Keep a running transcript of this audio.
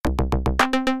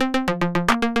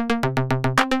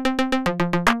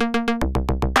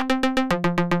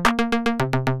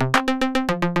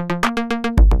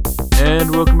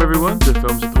welcome everyone to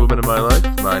Films with the Women in My Life.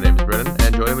 My name is Brennan,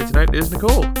 and joining me tonight is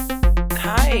Nicole.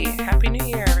 Hi, Happy New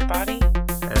Year, everybody.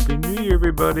 Happy New Year,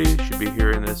 everybody. Should be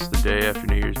hearing this the day after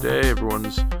New Year's Day.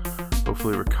 Everyone's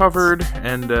hopefully recovered,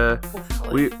 and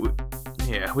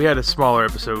we had a smaller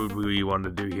episode we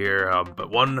wanted to do here,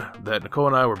 but one that Nicole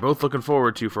and I were both looking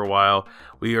forward to for a while.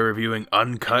 We are reviewing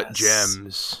Uncut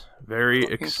Gems. Very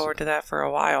looking forward to that for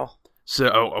a while.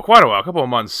 So, quite a while, a couple of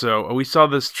months. So, we saw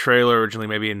this trailer originally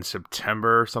maybe in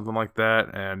September or something like that.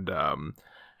 And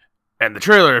the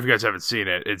trailer, if you guys haven't seen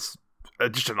it, it's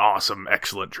just an awesome,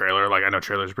 excellent trailer. Like, I know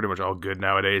trailers are pretty much all good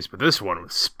nowadays, but this one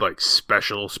was, like,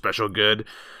 special good.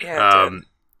 Yeah,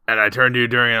 and I turned to you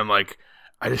during it, I'm like,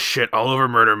 I just shit all over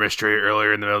Murder Mystery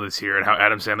earlier in the middle of this year and how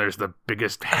Adam Sandler is the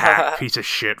biggest hack piece of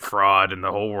shit fraud in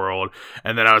the whole world.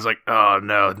 And then I was like, oh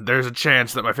no, there's a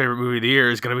chance that my favorite movie of the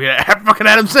year is going to be fucking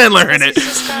Adam Sandler in it. He's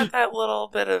just got that little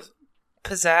bit of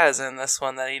pizzazz in this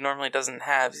one that he normally doesn't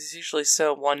have. He's usually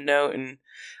so one note and,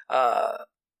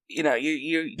 you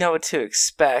know what to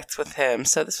expect with him.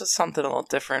 So this was something a little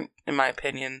different, in my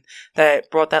opinion, that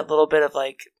brought that little bit of,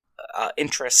 like,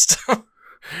 interest.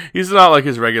 He's not like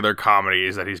his regular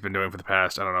comedies that he's been doing for the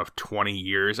past, 20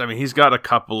 years. I mean, he's got a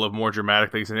couple of more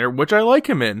dramatic things in there, which I like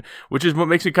him in, which is what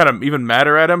makes me kind of even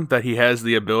madder at him, that he has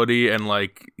the ability and,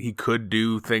 like, he could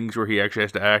do things where he actually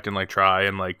has to act and, like, try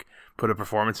and, like, put a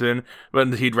performance in,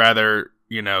 but he'd rather,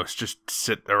 just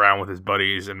sit around with his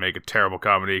buddies and make a terrible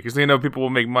comedy, because, people will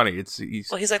make money.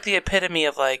 He's like the epitome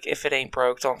of, like, if it ain't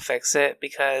broke, don't fix it,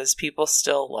 because people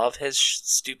still love his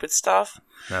stupid stuff.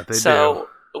 That they do.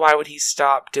 Why would he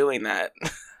stop doing that?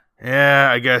 Yeah,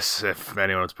 I guess if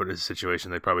anyone was put in his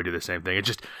situation, they'd probably do the same thing. It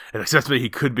accepts that he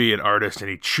could be an artist, and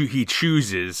he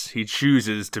chooses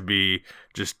to be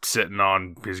just sitting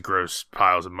on his gross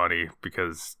piles of money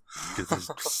because he's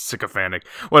sycophantic.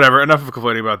 Whatever, enough of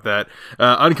complaining about that.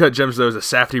 Uncut Gems, though, is a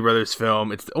Safdie brothers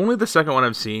film. It's only the second one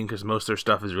I've seen because most of their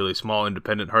stuff is really small,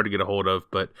 independent, hard to get a hold of,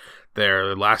 but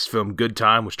their last film, Good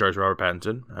Time, which stars Robert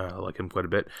Pattinson. I like him quite a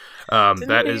bit.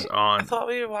 Is on... I thought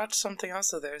we watched something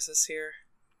else of theirs this year.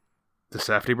 The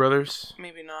Safdie brothers?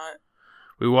 Maybe not.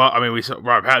 We saw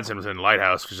Robert Pattinson was in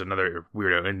Lighthouse, which is another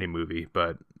weirdo indie movie,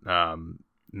 but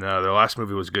no, their last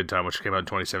movie was Good Time, which came out in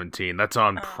 2017. That's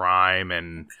on Prime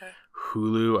and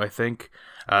Hulu, I think.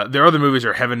 Their other movies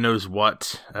are Heaven Knows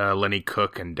What, Lenny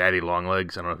Cook, and Daddy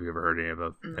Longlegs. I don't know if you've ever heard any of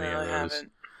those. No, I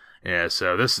haven't. Yeah,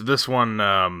 so this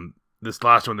one, this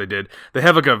last one they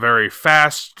have like a very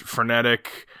fast,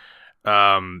 frenetic,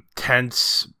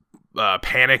 tense,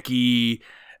 panicky,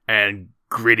 and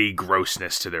gritty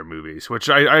grossness to their movies, which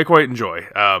I quite enjoy.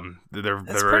 They're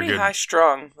very pretty good. High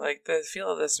strung. Like, the feel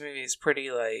of this movie is pretty,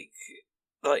 like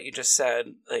you just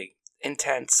said, like,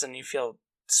 intense, and you feel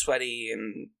sweaty,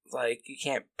 and, like, you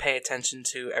can't pay attention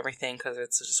to everything because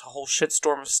it's just a whole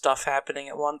shitstorm of stuff happening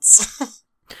at once.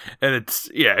 And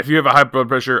if you have a high blood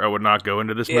pressure, I would not go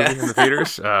into this movie in the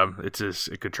theaters.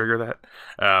 It could trigger that.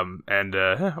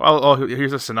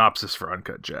 Here's a synopsis for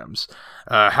Uncut Gems.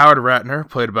 Howard Ratner,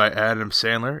 played by Adam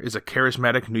Sandler, is a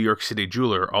charismatic New York City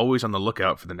jeweler, always on the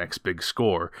lookout for the next big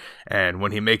score. And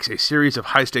when he makes a series of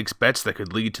high-stakes bets that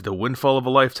could lead to the windfall of a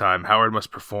lifetime, Howard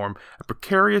must perform a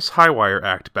precarious high-wire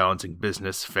act balancing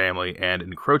business, family, and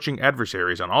encroaching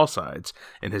adversaries on all sides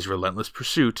in his relentless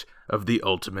pursuit of the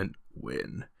ultimate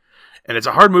win. And it's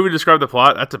a hard movie to describe the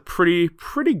plot. That's a pretty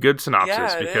good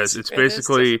synopsis, because it's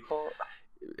basically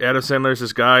Adam Sandler's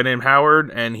this guy named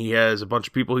Howard, and he has a bunch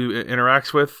of people he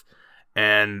interacts with,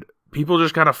 and people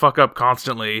just kind of fuck up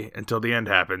constantly until the end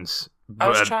happens. I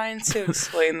was trying to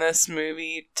explain this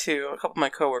movie to a couple of my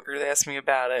coworkers. They asked me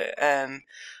about it, and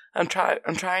I'm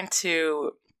trying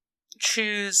to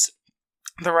choose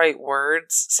the right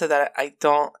words so that I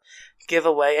don't give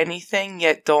away anything,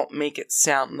 yet don't make it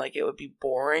sound like it would be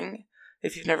boring.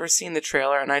 If you've never seen the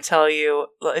trailer, and I tell you,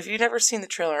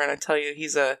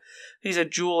 he's a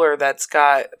jeweler that's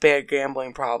got a bad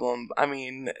gambling problem, I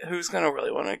mean, who's gonna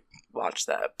really want to watch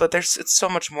that? But it's so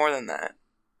much more than that.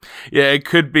 Yeah, it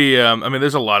could be.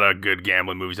 There's a lot of good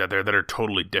gambling movies out there that are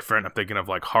totally different. I'm thinking of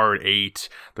like Hard 8,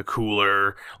 The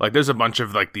Cooler. Like, there's a bunch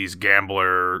of like these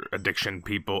gambler addiction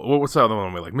people. What's the other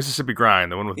one we like? Mississippi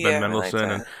Grind, the one with Ben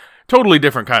Mendelsohn, and totally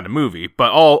different kind of movie.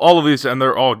 But all of these, and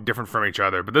they're all different from each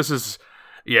other. But this is.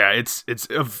 Yeah, it's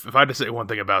if I had to say one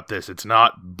thing about this, it's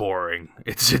not boring.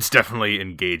 It's definitely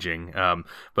engaging.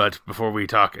 But before we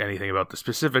talk anything about the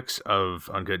specifics of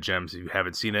Uncut Gems, if you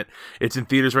haven't seen it, it's in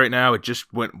theaters right now. It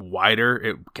just went wider.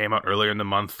 It came out earlier in the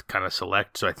month, kind of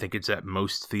select, so I think it's at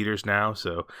most theaters now.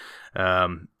 So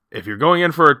if you're going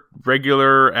in for a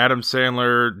regular Adam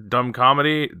Sandler dumb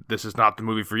comedy, this is not the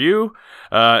movie for you.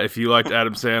 If you liked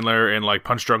Adam Sandler in like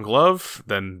Punch Drunk Love,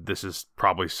 then this is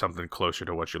probably something closer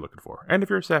to what you're looking for. And if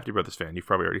you're a Safdie Brothers fan, you've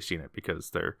probably already seen it because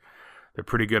they're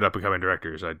pretty good up and coming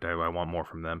directors. I want more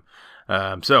from them.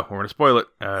 So we're gonna spoil it.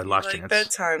 Last like chance.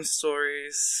 Bedtime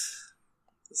stories.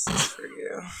 This is for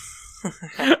you.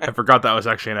 I forgot that was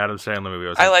actually an Adam Sandler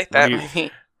movie. I like that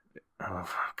movie. Oh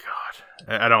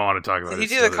God, I don't want to talk about it. Did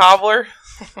he do the cobbler?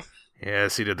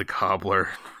 Yes, he did the cobbler,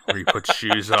 where he puts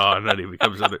shoes on and he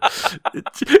becomes other.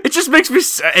 It just makes me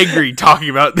angry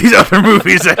talking about these other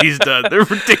movies that he's done. They're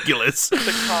ridiculous.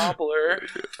 The cobbler.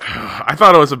 I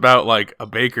thought it was about like a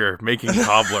baker making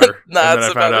cobbler, and then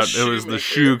I found out it was the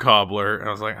shoe cobbler, and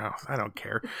I was like, oh, I don't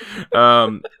care.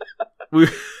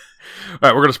 All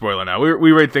right, we're going to spoil it now.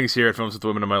 We rate things here at Films with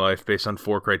Women in My Life based on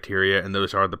 4 criteria, and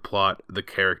those are the plot, the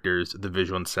characters, the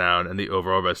visual and sound, and the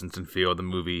overall resonance and feel of the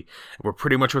movie. We're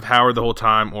pretty much with Howard the whole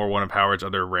time, or one of Howard's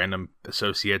other random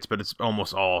associates, but it's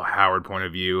almost all Howard point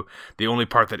of view. The only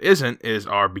part that isn't is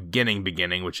our beginning,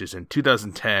 which is in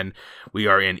 2010. We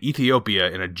are in Ethiopia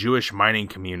in a Jewish mining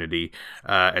community,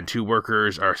 and 2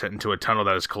 workers are sent into a tunnel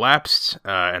that has collapsed,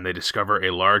 and they discover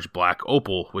a large black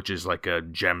opal, which is like a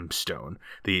gemstone.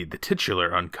 The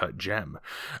titular uncut gem.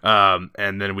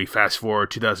 And then we fast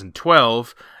forward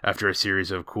 2012 after a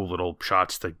series of cool little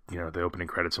shots, the opening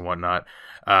credits and whatnot.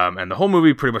 And the whole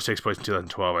movie pretty much takes place in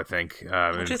 2012, I think.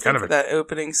 What do you think of that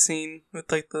opening scene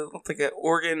with like the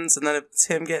organs, and then it's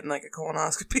him getting like a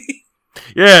colonoscopy?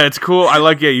 Yeah, it's cool. I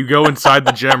like you go inside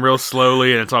the gem real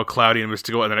slowly, and it's all cloudy and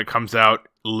mystical, and then it comes out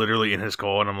literally in his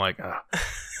skull, and I'm like, oh,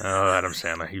 Adam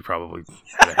Sandler, he probably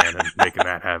had a hand in making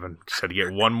that happen. Just had to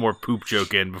get one more poop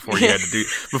joke in before you had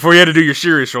to do your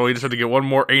serious role. You just had to get one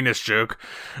more anus joke.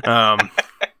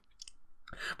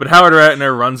 But Howard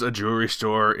Ratner runs a jewelry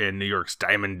store in New York's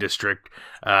Diamond District.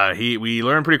 We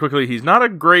learn pretty quickly he's not a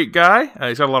great guy.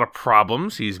 He's got a lot of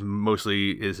problems. He's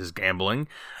mostly his gambling.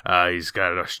 He's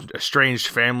got a estranged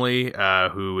family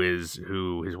who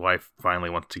his wife finally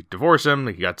wants to divorce him.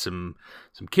 He got some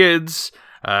kids.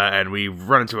 And we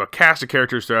run into a cast of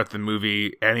characters throughout the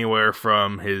movie, anywhere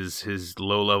from his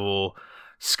low-level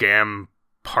scam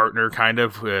partner, kind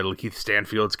of, Lakeith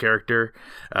Stanfield's character.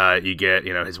 You get,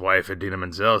 his wife, Idina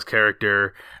Menzel's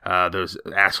character, those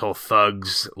asshole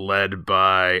thugs led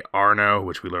by Arno,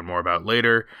 which we learn more about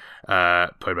later,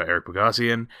 played by Eric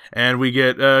Bogosian. And we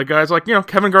get guys like,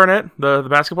 Kevin Garnett, the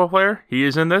basketball player. He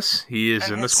is in this. He is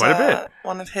in this quite a bit.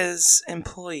 One of his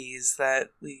employees that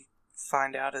we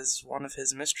find out is one of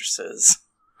his mistresses.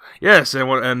 Yes, I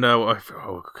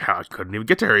couldn't even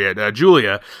get to her yet.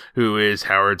 Julia, who is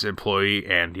Howard's employee,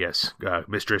 and yes,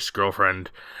 mistress, girlfriend,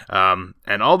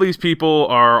 and all these people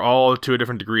are all to a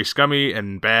different degree scummy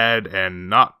and bad and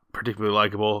not particularly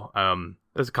likable.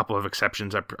 There's a couple of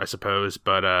exceptions, I suppose,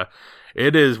 but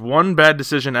it is one bad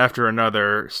decision after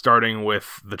another, starting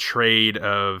with the trade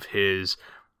of his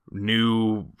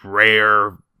new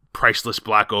rare priceless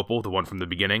black opal, the one from the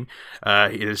beginning.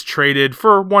 It is traded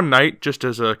for one night just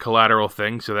as a collateral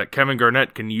thing so that Kevin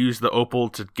Garnett can use the opal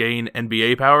to gain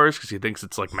NBA powers because he thinks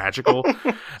it's like magical.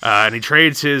 And he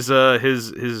trades his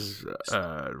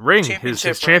ring,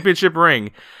 his championship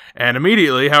ring. And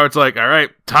immediately Howard's like, all right,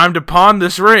 time to pawn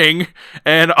this ring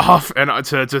and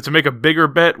to make a bigger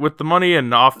bet with the money,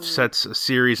 and offsets a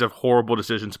series of horrible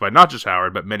decisions by not just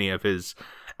Howard, but many of his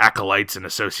acolytes and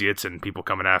associates and people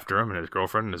coming after him, and his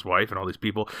girlfriend and his wife and all these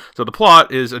people. So the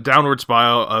plot is a downward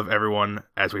spiral of everyone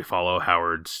as we follow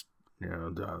Howard's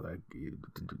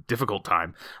difficult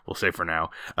time, we'll say for now.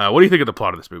 What do you think of the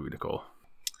plot of this movie, Nicole?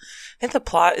 I think the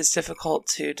plot is difficult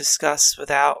to discuss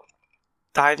without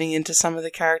diving into some of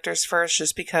the characters first,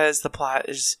 just because the plot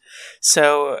is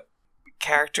so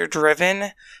character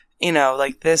driven.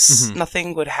 Like this,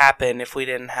 nothing would happen if we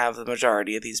didn't have the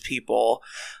majority of these people,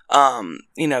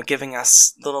 giving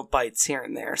us little bites here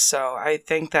and there. So I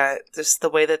think that just the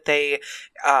way that they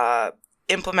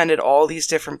implemented all these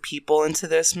different people into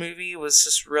this movie was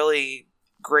just really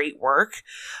great work.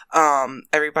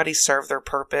 Everybody served their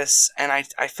purpose, and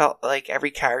I felt like every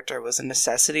character was a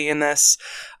necessity in this,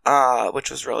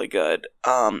 which was really good.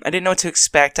 I didn't know what to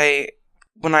expect.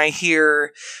 When I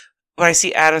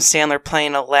see Adam Sandler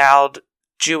playing a loud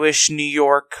Jewish New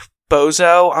York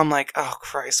bozo, I'm like, oh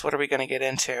Christ, what are we going to get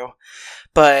into?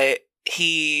 But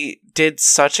he did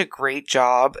such a great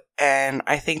job, and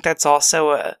I think that's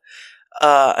also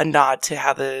a nod to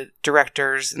how the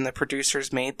directors and the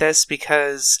producers made this,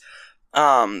 because,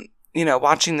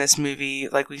 watching this movie,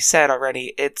 like we said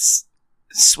already, it's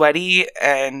sweaty,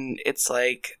 and it's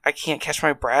like I can't catch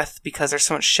my breath because there's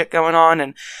so much shit going on,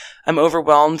 and I'm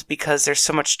overwhelmed because there's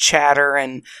so much chatter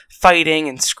and fighting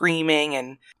and screaming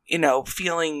and, you know,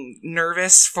 feeling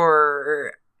nervous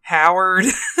for Howard.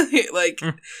 Like,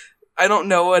 I don't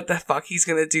know what the fuck he's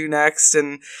gonna do next,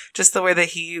 and just the way that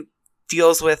he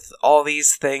deals with all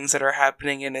these things that are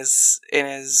happening in his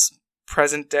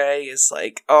present day is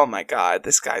like, oh my god,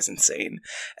 this guy's insane,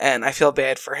 and I feel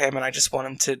bad for him, and I just want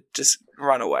him to just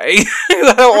run away.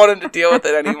 I don't want him to deal with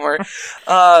it anymore.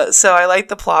 So I like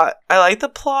the plot.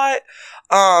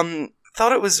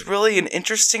 Thought it was really an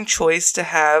interesting choice to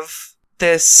have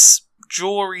this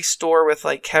jewelry store with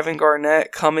like Kevin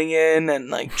Garnett coming in and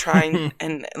like trying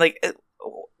and like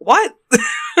what?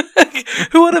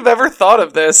 Who would have ever thought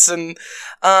of this? And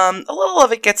a little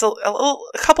of it gets a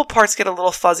couple parts get a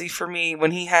little fuzzy for me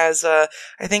when he has I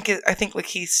think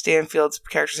Lakeith Stanfield's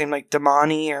character's name like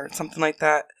Damani or something like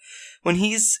that. When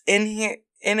he's in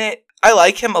it, I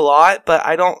like him a lot, but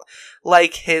I don't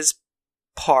like his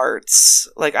parts.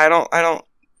 Like I don't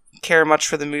care much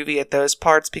for the movie at those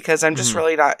parts because I'm just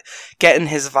really not getting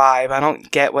his vibe. I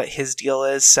don't get what his deal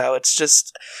is, so it's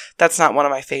just that's not one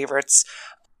of my favorites.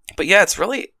 But yeah, it's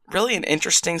really, really an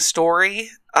interesting story.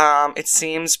 It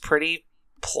seems pretty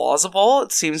plausible.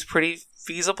 It seems pretty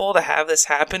feasible to have this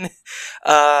happen,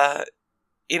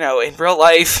 you know, in real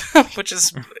life, which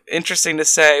is interesting to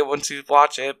say once you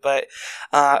watch it. But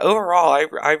overall,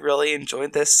 I really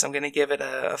enjoyed this. I'm going to give it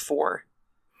a 4.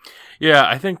 Yeah,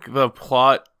 I think the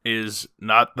plot is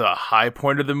not the high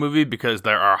point of the movie because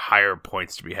there are higher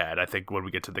points to be had. I think when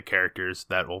we get to the characters,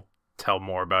 that will tell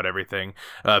more about everything.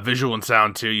 Visual and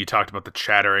sound too. You talked about the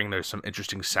chattering. There's some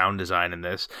interesting sound design in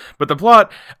this, but the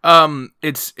plot,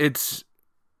 it's.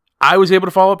 I was able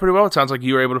to follow it pretty well. It sounds like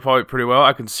you were able to follow it pretty well.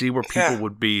 I can see where people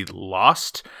would be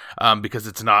lost because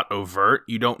it's not overt.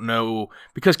 You don't know,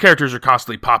 because characters are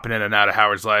constantly popping in and out of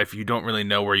Howard's life. You don't really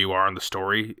know where you are in the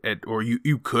story, or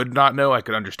you could not know. I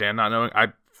could understand not knowing.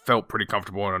 I felt pretty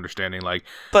comfortable in understanding, like,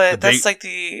 but that's like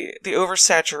the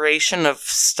oversaturation of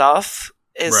stuff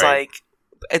is right.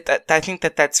 Like I think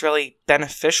that's really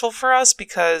beneficial for us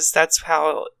because that's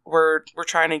how we're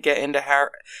trying to get into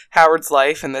Howard's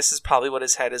life, and this is probably what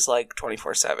his head is like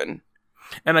 24/7.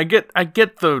 And I get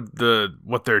the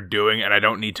what they're doing, and I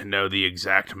don't need to know the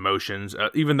exact motions,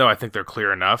 even though I think they're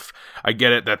clear enough. I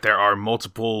get it that there are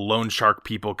multiple loan shark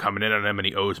people coming in on him, and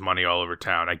he owes money all over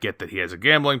town. I get that he has a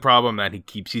gambling problem, that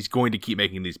he's going to keep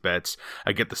making these bets.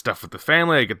 I get the stuff with the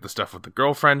family. I get the stuff with the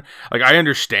girlfriend. Like, I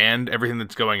understand everything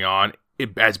that's going on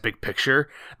as big picture.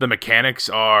 The mechanics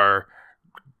are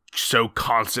so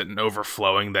constant and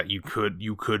overflowing that you could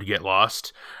get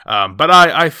lost. But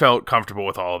I felt comfortable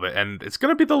with all of it, and it's going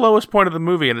to be the lowest point of the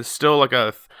movie, and it's still like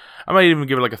I might even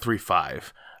give it like a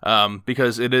 3.5,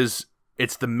 because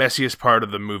it's the messiest part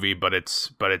of the movie, but it's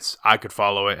I could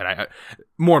follow it, and I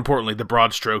more importantly, the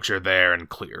broad strokes are there and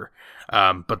clear.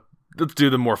 But let's do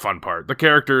the more fun part. The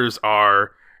characters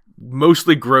are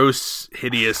mostly gross,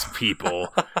 hideous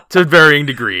people to varying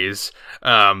degrees,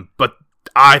 but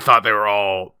I thought they were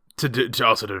all to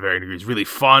also to varying degrees really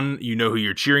fun. You know who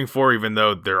you're cheering for, even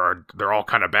though they're all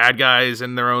kind of bad guys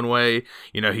in their own way.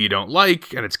 You know who you don't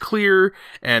like, and it's clear.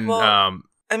 And well,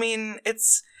 I mean,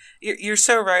 you're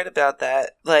so right about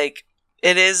that. Like,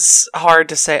 it is hard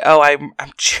to say, oh, I'm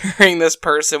cheering this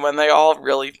person when they all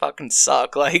really fucking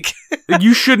suck. Like,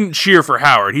 you shouldn't cheer for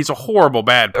Howard. He's a horrible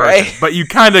bad person. Right? But you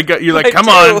kind of you're like, come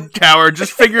on, Howard,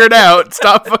 just figure it out.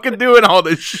 Stop fucking doing all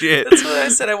this shit. That's what I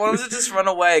said. I want him to just run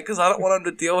away because I don't want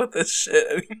him to deal with this shit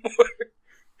anymore.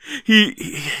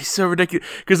 He's so ridiculous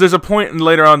because there's a point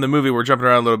later on in the movie, we're jumping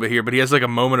around a little bit here, but he has like a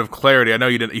moment of clarity. I know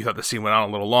you thought the scene went on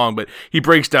a little long, but he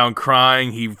breaks down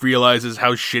crying. He realizes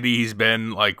how shitty he's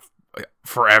been, like,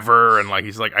 forever, and like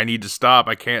he's like, I need to stop,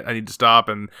 I need to stop.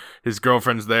 And his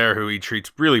girlfriend's there, who he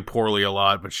treats really poorly a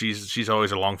lot, but she's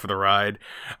always along for the ride.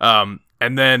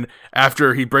 And then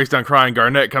after he breaks down crying,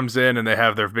 Garnett comes in and they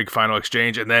have their big final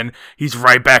exchange, and then he's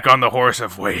right back on the horse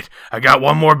of, wait, I got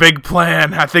one more big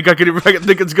plan. I think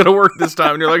it's gonna work this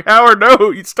time. And you're like, Howard,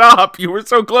 no, you stop. You were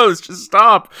so close. Just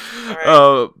stop. Right.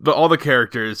 All the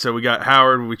characters. So we got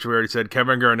Howard, which we already said.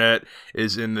 Kevin Garnett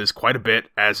is in this quite a bit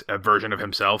as a version of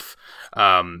himself.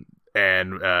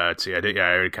 And let's see, I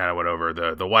already kind of went over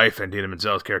the wife and Dina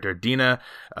Menzel's character, Dina.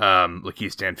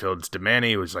 Lakeith Stanfield's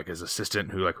Damani, who's like his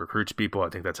assistant who like recruits people. I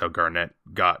think that's how Garnett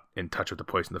got in touch with the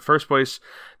place in the first place.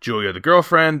 Julia, the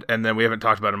girlfriend, and then we haven't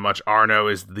talked about him much. Arno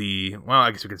is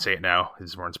I guess we can say it now. This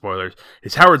is more in spoilers.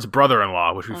 It's Howard's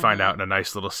brother-in-law, which we find out in a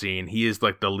nice little scene. He is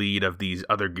like the lead of these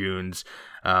other goons.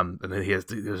 And then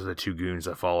those are the two goons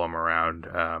that follow him around.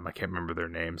 I can't remember their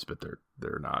names, but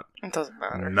they're not. It doesn't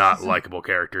matter. Not likable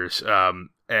characters. Not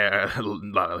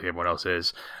like everyone else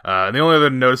is. And the only other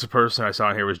noticeable person I saw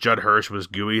in here was Judd Hirsch, was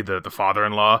Gooey, the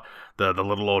father-in-law, the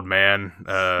little old man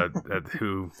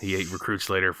who he recruits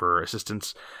later for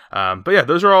assistance. But yeah,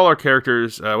 those are all our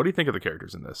characters. What do you think of the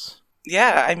characters in this?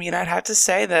 Yeah, I mean, I'd have to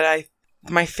say that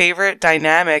my favorite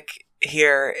dynamic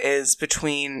here is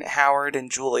between Howard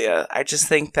and Julia. I just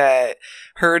think that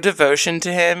her devotion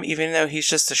to him, even though he's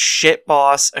just a shit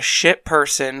boss, a shit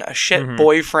person, a shit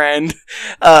boyfriend,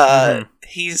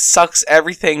 he sucks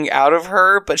everything out of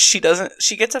her, but she doesn't.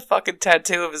 She gets a fucking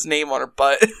tattoo of his name on her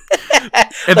butt.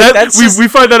 And like, we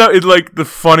find that out in like the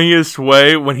funniest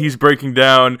way when he's breaking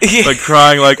down, like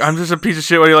crying, like I'm just a piece of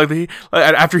shit. When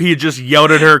after he had just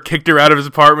yelled at her, kicked her out of his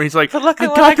apartment, he's like, I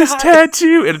got this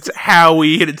tattoo, and it's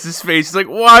Howie, and it's his face. He's like,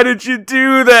 why did you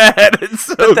do that? It's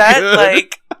so good.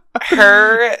 Like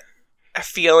her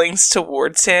feelings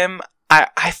towards him,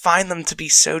 I find them to be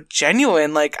so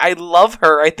genuine. Like, I love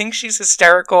her. I think she's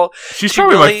hysterical. She's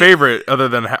probably my favorite, other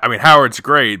than, I mean, Howard's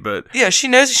great, but... Yeah, she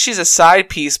knows she's a side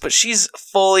piece, but she's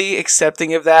fully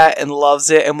accepting of that and loves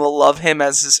it and will love him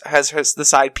as the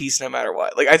side piece no matter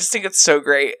what. Like, I just think it's so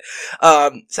great.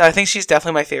 So I think she's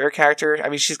definitely my favorite character. I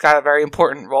mean, she's got a very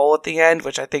important role at the end,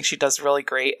 which I think she does really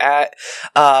great at.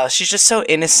 She's just so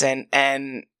innocent,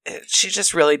 and she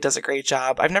just really does a great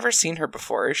job. I've never seen her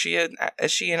before. Is she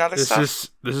in other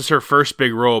stuff? This is her first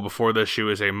big role. Before this, she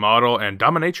was a model and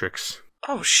dominatrix.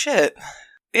 Oh, shit.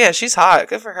 Yeah, she's hot.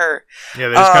 Good for her. Yeah,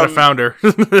 they just kind of found her.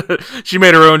 She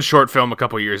made her own short film a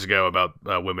couple years ago about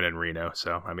women in Reno.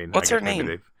 So, I mean... What's her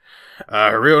name?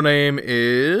 Her real name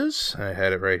is... I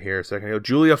had it right here a second ago.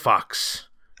 Julia Fox.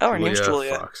 Oh, her name's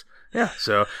Julia. Fox. Yeah,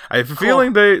 so I have a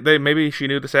feeling they maybe she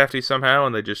knew the Safdie somehow,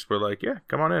 and they just were like, yeah,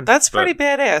 come on in. That's pretty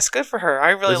badass. Good for her. I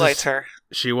really liked her.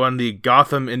 She won the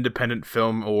Gotham Independent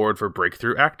Film Award for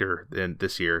Breakthrough Actor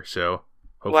this year, so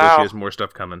hopefully she has more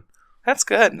stuff coming. That's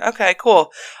good. Okay, cool.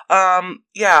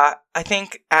 Yeah, I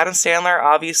think Adam Sandler,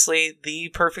 obviously the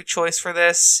perfect choice for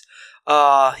this.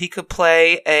 He could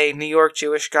play a New York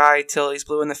Jewish guy till he's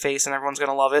blue in the face and everyone's going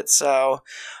to love it. So,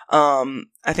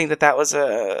 I think that was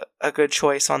a good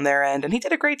choice on their end. And he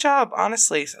did a great job,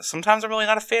 honestly. Sometimes I'm really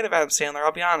not a fan of Adam Sandler,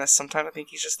 I'll be honest. Sometimes I think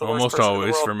he's just the worst person in the world.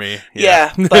 Almost always for me.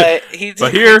 Yeah, but he did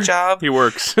a great job. He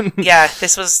works. Yeah,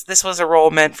 this was a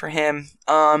role meant for him.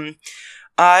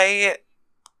 I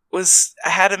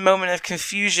had a moment of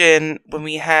confusion when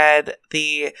we had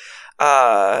the,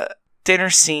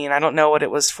 dinner scene. I don't know what it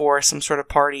was for, some sort of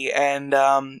party, and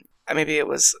maybe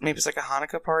it's like a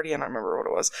Hanukkah party. I don't remember what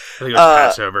it was. I think it was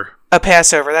Passover. A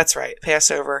Passover, that's right,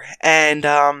 Passover. And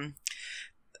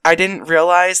I didn't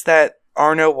realize that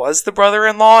Arno was the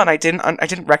brother-in-law, and I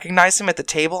didn't recognize him at the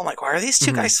table. I'm like, why are these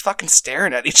two guys fucking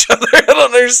staring at each other? I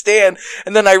don't understand.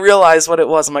 And then I realized what it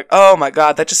was. I'm like, oh my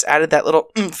god, that just added that little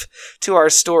oomph to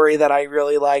our story that I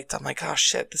really liked. I'm like, oh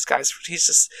shit, he's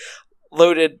just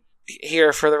loaded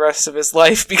here for the rest of his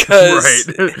life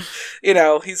because you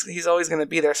know he's always going to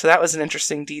be there. So that was an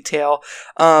interesting detail.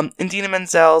 Idina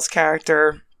Menzel's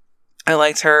character, I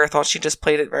liked her. I thought she just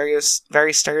played it very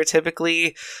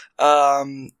stereotypically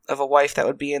of a wife that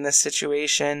would be in this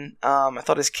situation. I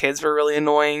thought his kids were really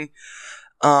annoying.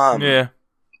 Yeah.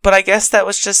 But I guess that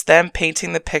was just them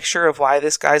painting the picture of why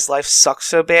this guy's life sucks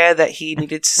so bad that he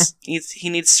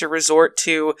needs to resort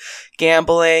to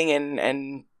gambling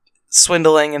and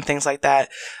swindling and things like that.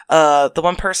 The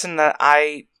one person that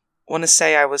I want to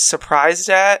say I was surprised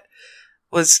at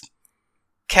was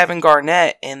Kevin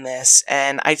Garnett in this.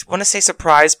 And I want to say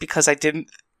surprised because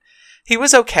he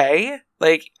was okay.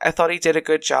 Like, I thought he did a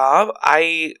good job.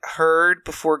 I heard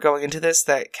before going into this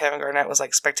that Kevin Garnett was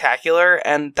like spectacular,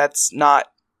 and that's not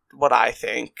what I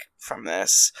think from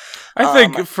this. I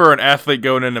think for an athlete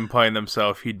going in and playing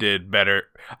themselves, he did better,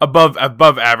 above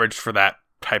average for that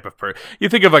type of person. You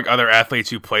think of like other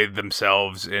athletes who played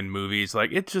themselves in movies,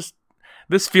 like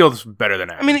this feels better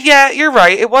than average. I mean, yeah, you're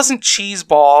right. It wasn't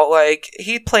cheeseball. Like,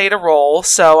 he played a role,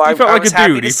 so I was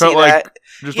happy to see that. He felt like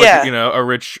just like, you know, a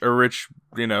rich,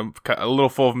 you know, a little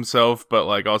full of himself, but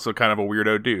like also kind of a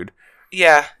weirdo dude.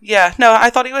 Yeah. No, I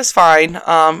thought he was fine.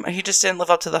 He just didn't live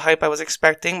up to the hype I was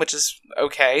expecting, which is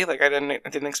okay. Like, I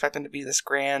didn't expect him to be this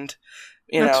grand,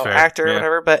 actor or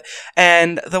whatever.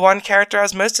 And the one character I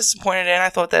was most disappointed in, I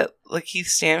thought that Lakeith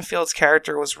Stanfield's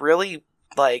character was really,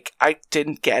 like, I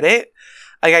didn't get it.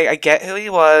 Like, I get who he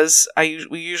was.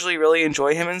 We usually really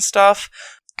enjoy him and stuff.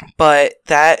 But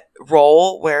that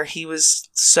role where he was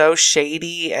so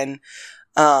shady and,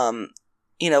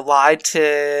 lied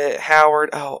to Howard.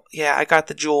 Oh, yeah, I got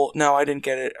the jewel. No, I didn't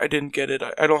get it. I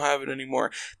don't have it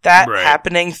anymore. That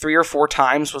happening 3 or 4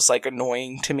 times was, like,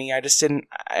 annoying to me. I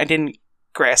didn't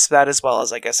grasp that as well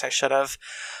as I guess I should have.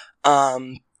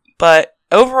 But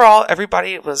overall,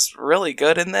 everybody was really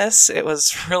good in this. It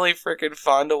was really freaking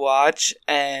fun to watch,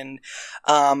 and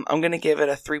I'm going to give it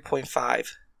a 3.5.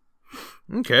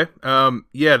 Okay.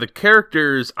 Yeah, the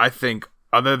characters, I think,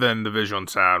 other than the visual and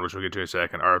sound, which we'll get to in a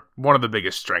second, are one of the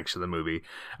biggest strengths of the movie.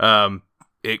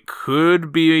 It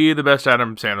could be the best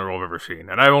Adam Sandler role I've ever seen,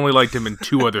 and I've only liked him in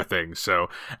 2 other things.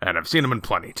 And I've seen him in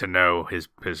plenty to know his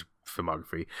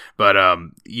filmography. But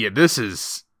yeah,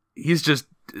 he's just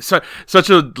such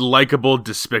a likable,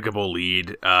 despicable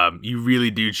lead. You really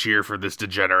do cheer for this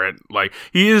degenerate. Like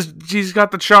he's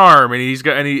got the charm, and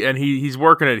he's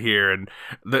working it here. And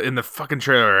in the fucking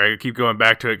trailer, I keep going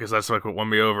back to it because that's like what won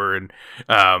me over. And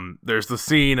there's the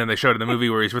scene, and they showed it in the movie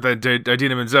where he's with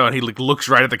Idina Menzel, and he like looks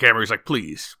right at the camera. He's like,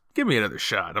 "Please, give me another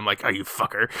shot." I'm like, "Oh, you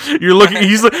fucker! You're looking."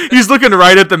 He's looking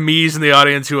right at the me's in the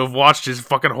audience who have watched his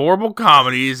fucking horrible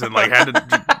comedies and like had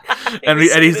to. And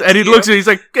he looks at. He's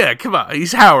like, "Yeah, come on."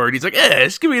 He's Howard. He's like, "Yeah,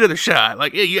 just give me another shot."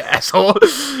 Like, "Yeah, you asshole."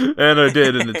 And I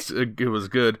did, and it was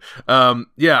good.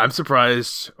 Yeah, I'm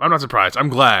surprised. I'm not surprised. I'm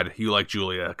glad you like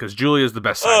Julia because Julia is the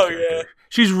best side character. Yeah.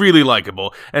 She's really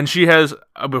likable, and she has.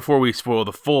 Before we spoil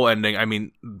the full ending, I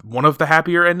mean, one of the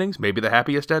happier endings, maybe the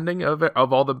happiest ending of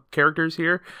all the characters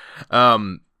here.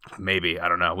 Maybe, I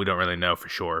don't know. We don't really know for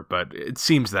sure, but it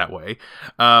seems that way.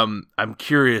 I'm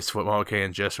curious what Momoke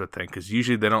and Jess would think, because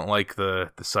usually they don't like the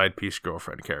side piece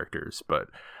girlfriend characters, but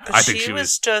I think she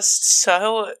was just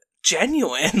so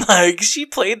genuine. Like, she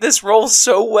played this role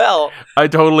so well. I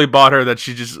totally bought her that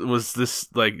she just was this,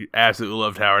 like, absolutely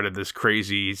loved Howard in this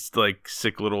crazy, like,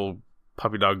 sick little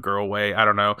puppy dog girl way. I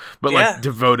don't know, but like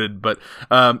devoted. But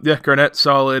yeah, Garnett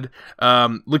solid.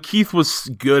 Lakeith was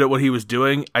good at what he was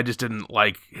doing. I just didn't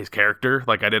like his character.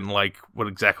 Like I didn't like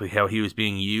how he was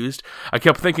being used. I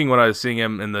kept thinking when I was seeing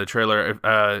him in the trailer.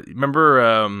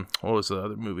 Remember what was the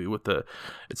other movie with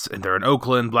they're in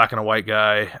Oakland, black and a white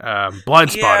guy.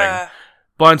 Blindspotting. Yeah.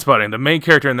 Blindspotting, the main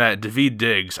character in that, Daveed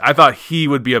Diggs, I thought he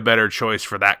would be a better choice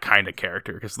for that kind of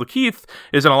character. Because Lakeith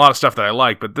is in a lot of stuff that I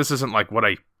like, but this isn't like what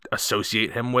I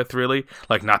associate him with, really.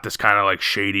 Like, not this kind of like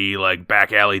shady, like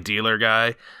back alley dealer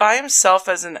guy. By himself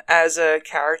as a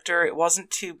character, it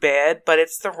wasn't too bad, but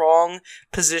it's the wrong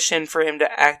position for him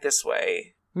to act this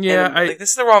way. Yeah, this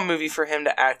is the wrong movie for him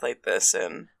to act like this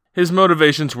in. His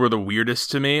motivations were the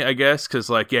weirdest to me, I guess, because,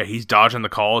 like, yeah, he's dodging the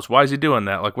calls. Why is he doing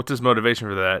that? Like, what's his motivation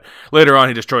for that? Later on,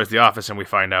 he destroys the office, and we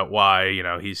find out why,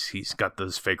 he's got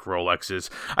those fake Rolexes.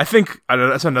 I think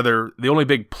that's the only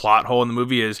big plot hole in the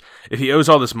movie is, if he owes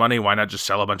all this money, why not just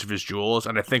sell a bunch of his jewels?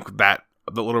 And I think that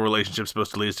the little relationship's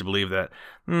supposed to lead us to believe that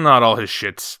not all his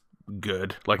shit's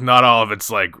good. Like, not all of it's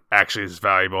like actually is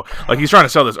valuable. Like, he's trying to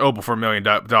sell this opal for $1 million.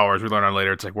 We learn on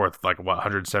later it's like worth like what,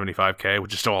 $175K,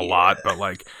 which is still a lot, but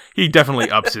like he definitely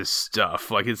ups his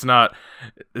stuff. Like, it's not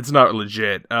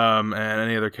legit. And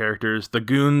any other characters, the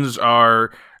goons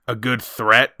are a good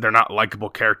threat. They're not likable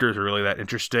characters or really that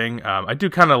interesting. I do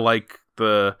kind of like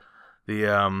the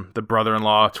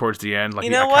brother-in-law towards the end. Like,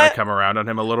 I kind of come around on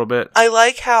him a little bit. I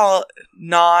like how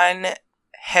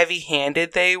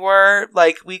heavy-handed they were.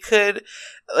 Like, we could,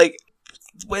 like,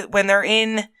 when they're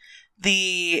in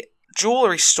the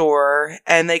jewelry store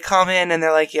and they come in and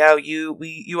they're like, "Yeah, you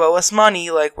owe us money.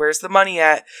 Like, where's the money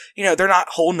at?" They're not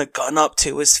holding a gun up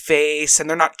to his face and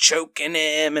they're not choking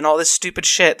him and all this stupid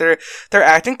shit. They're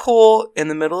acting cool in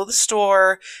the middle of the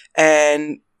store,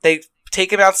 and they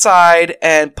take him outside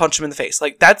and punch him in the face.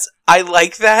 Like, I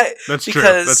like that. That's true.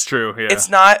 That's true. Yeah. It's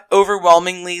not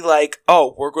overwhelmingly like,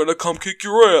 "Oh, we're gonna come kick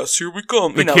your ass. Here we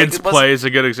come." The Kids Play is a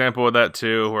good example of that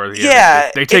too. Where they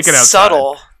take it outside.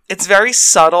 Subtle. It's very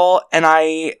subtle, and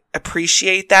I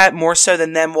appreciate that more so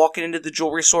than them walking into the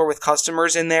jewelry store with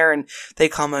customers in there and they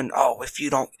come in, "Oh, if you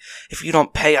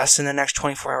don't pay us in the next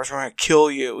 24 hours, we're gonna kill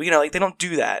you." Like, they don't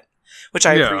do that, which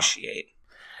I appreciate.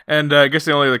 And I guess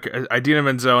the only, like, Idina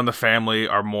Menzel and the family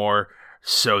are more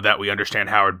so that we understand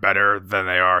Howard better than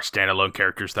they are standalone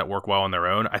characters that work well on their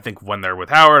own. I think when they're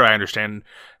with Howard, I understand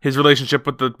his relationship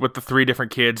with the 3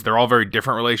 different kids. They're all very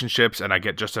different relationships, and I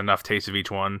get just enough taste of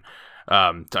each one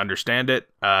to understand it.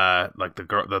 Like the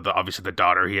girl, obviously the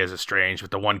daughter he has estranged,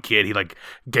 but the one kid he like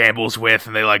gambles with,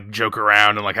 and they like joke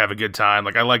around and like have a good time.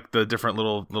 Like, I like the different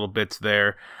little bits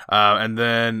there. And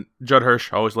then Judd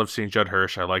Hirsch, I always loved seeing Judd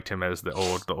Hirsch. I liked him as the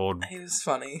old. He was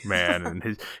funny, man.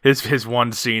 And his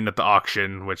one scene at the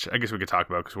auction, which I guess we could talk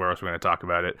about because where else are we going to talk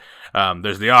about it?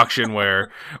 There's the auction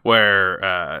where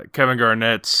Kevin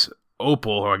Garnett's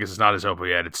opal, or I guess it's not his opal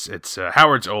yet. It's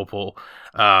Howard's opal.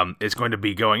 Is going to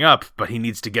be going up, but he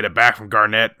needs to get it back from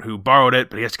Garnett, who borrowed it,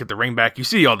 but he has to get the ring back. You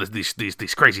see all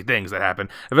these crazy things that happen.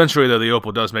 Eventually, though, the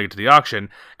opal does make it to the auction.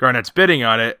 Garnett's bidding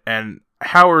on it, and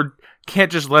Howard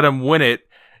can't just let him win it.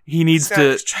 He needs to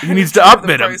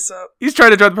upbid him. He's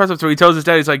trying to drive the price up, so he tells his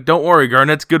dad, he's like, "Don't worry,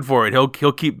 Garnett's good for it.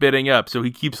 He'll keep bidding up." So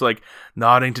he keeps like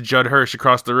nodding to Judd Hirsch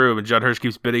across the room, and Judd Hirsch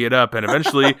keeps bidding it up. And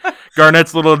eventually,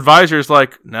 Garnett's little advisor is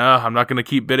like, "No, I'm not going to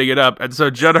keep bidding it up." And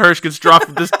so Judd Hirsch gets dropped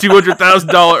with this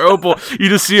 $200,000 opal. You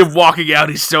just see him walking out.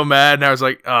 He's so mad, and I was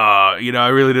like, "Oh, I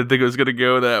really didn't think it was going to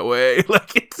go that way."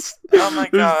 Like it's. Oh my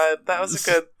god, that was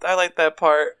I like that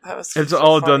part. It's so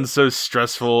all funny. Done so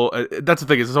stressful. That's the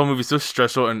thing. Is this whole movie so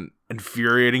stressful and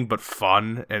infuriating, but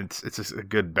fun, and it's just a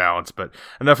good balance. But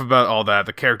enough about all that.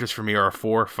 The characters for me are a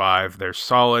 4 or 5. They're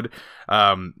solid.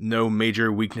 No major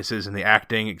weaknesses in the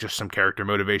acting. Just some character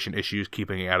motivation issues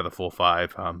keeping it out of the full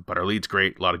 5. But our lead's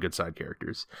great. A lot of good side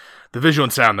characters. The visual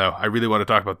and sound, though, I really want to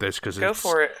talk about this because go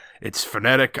for it. It's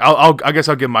frenetic. I guess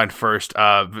I'll give mine first.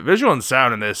 Visual and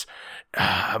sound in this.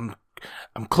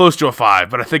 I'm close to a 5,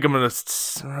 but I think I'm gonna.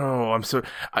 I'm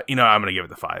gonna give it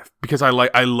the 5 because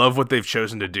I love what they've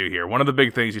chosen to do here. One of the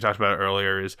big things you talked about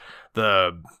earlier is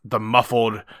the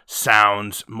muffled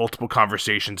sounds, multiple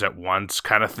conversations at once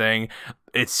kind of thing.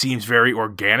 It seems very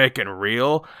organic and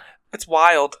real. It's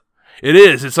wild. It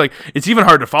is. It's like it's even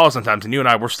hard to follow sometimes. And you and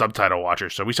I were subtitle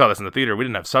watchers, so we saw this in the theater. We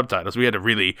didn't have subtitles. We had to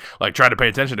really try to pay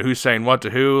attention to who's saying what to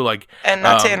who. And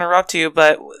not to interrupt you,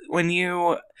 but when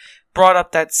you brought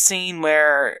up that scene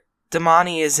where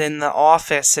Damani is in the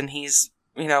office and he's,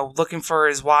 looking for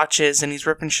his watches and he's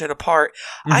ripping shit apart.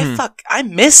 Mm-hmm. I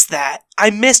missed that.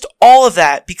 I missed all of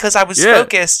that because I was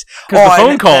focused on the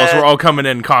phone calls were all coming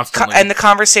in constantly. And the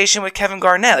conversation with Kevin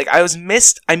Garnett.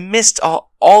 I missed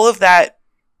all of that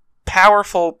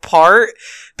powerful part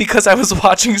because I was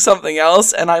watching something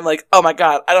else and I'm like, oh my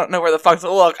god, I don't know where the fuck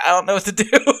to look. I don't know what to do.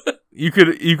 You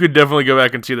could definitely go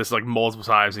back and see this multiple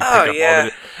times and pick up all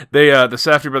the the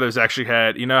Safdie brothers actually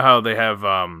had, how they have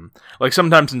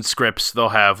sometimes in scripts they'll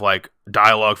have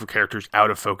dialogue for characters out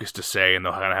of focus to say, and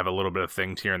they'll kind of have a little bit of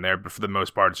things here and there, but for the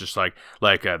most part it's just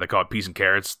they call it peas and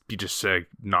carrots. You just say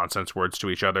nonsense words to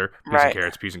each other,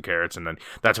 peas and carrots, and then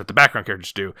that's what the background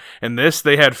characters do. In this,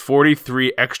 they had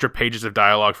 43 extra pages of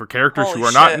dialogue for characters who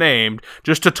are not named,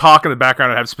 just to talk in the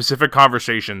background and have specific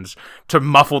conversations to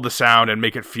muffle the sound and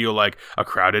make it feel like a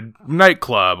crowded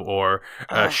nightclub or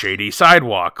a shady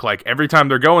sidewalk. Every time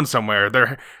they're going somewhere,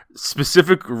 they're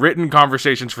specific written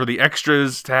conversations for the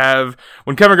extras to have.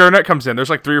 When Kevin Garnett comes in, there's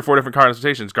 3 or 4 different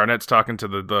conversations. Garnett's talking to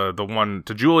the one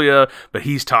to Julia, but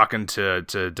he's talking to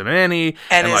Damani,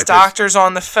 and his doctor's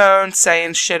on the phone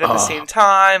saying shit at the same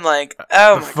time.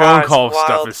 The phone call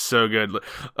stuff is so good.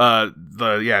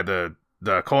 The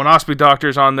colonoscopy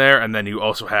doctor's on there, and then you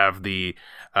also have the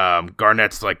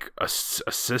Garnett's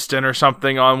assistant or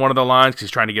something on one of the lines because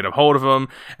he's trying to get a hold of him,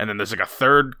 and then there's a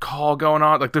third call going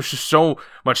on. There's just so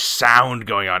much sound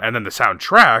going on, and then the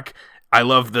soundtrack. I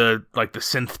love the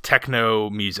synth techno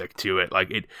music to it.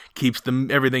 It keeps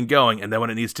everything going, and then when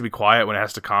it needs to be quiet, when it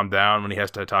has to calm down, when he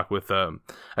has to talk with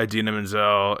Idina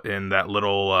Menzel in that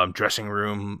little dressing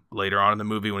room later on in the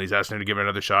movie, when he's asking her to give it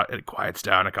another shot, it quiets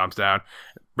down, it calms down,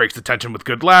 breaks the tension with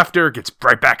good laughter, gets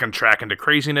right back on track into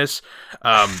craziness.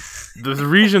 The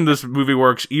reason this movie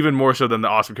works even more so than the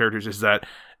awesome characters is that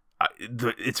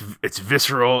it's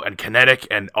visceral and kinetic,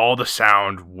 and all the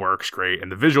sound works great,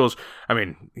 and the visuals. I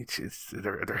mean,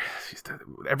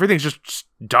 everything's just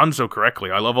done so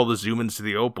correctly. I love all the zoom ins to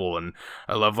the opal, and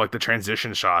I love the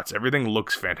transition shots. Everything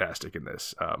looks fantastic in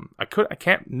this. I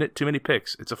can't knit too many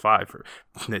picks. It's a 5 for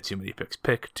knit too many picks.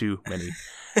 Pick too many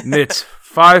knits.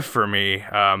 5 for me.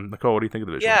 Nicole, what do you think of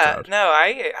the visual sound? No,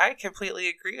 I completely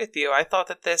agree with you. I thought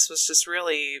that this was just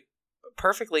really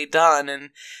perfectly done, and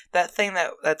that thing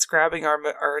that's grabbing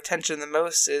our attention the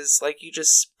most is you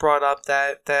just brought up,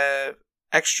 that the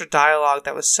extra dialogue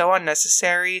that was so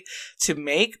unnecessary to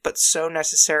make but so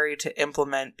necessary to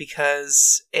implement,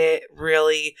 because it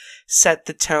really set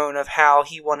the tone of how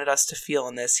he wanted us to feel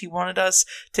in this. He wanted us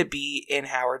to be in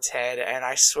Howard's head, and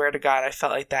I swear to God I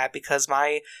felt like that because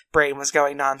my brain was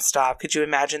going nonstop. Could you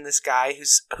imagine this guy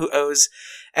who owes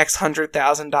X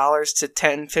 $100,000 to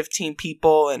 10, 15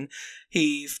 people, and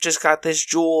he just got this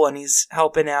jewel and he's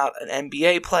helping out an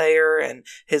NBA player and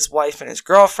his wife and his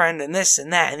girlfriend and this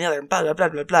and that and the other and blah, blah, blah,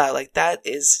 blah, blah. That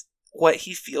is what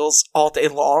he feels all day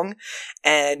long.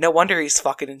 And no wonder he's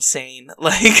fucking insane.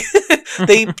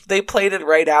 They played it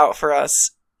right out for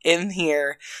us in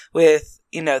here with,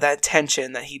 that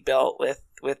tension that he built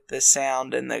with the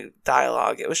sound and the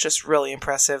dialogue. It was just really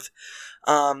impressive.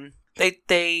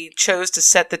 they chose to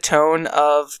set the tone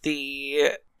of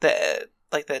the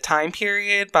time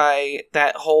period by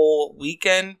that whole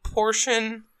Weeknd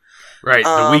portion. Right, The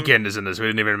Weeknd is in this. We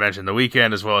didn't even mention The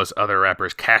Weeknd, as well as other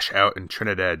rappers, Cash Out and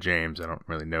Trinidad James. I don't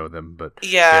really know them, but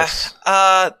yeah, yes.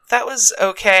 that was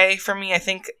okay for me. I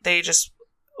think they just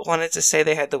wanted to say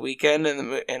they had The Weeknd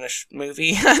in a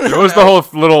movie. There was the whole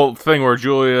little thing where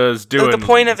Julia is doing. The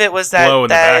point of it was that blow in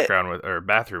the background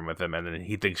bathroom with him, and then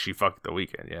he thinks she fucked The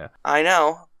Weeknd. Yeah, I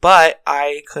know, but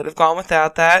I could have gone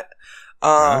without that.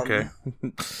 Okay.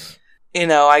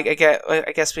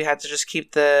 I guess we had to just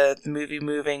keep the movie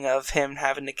moving of him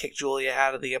having to kick Julia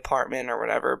out of the apartment or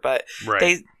whatever. But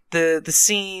right. the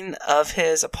scene of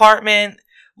his apartment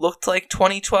looked like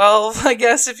 2012, I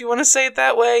guess, if you want to say it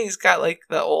that way. He's got like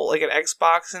the old an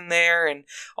Xbox in there and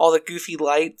all the goofy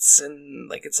lights and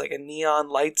it's like a neon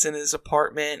lights in his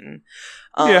apartment.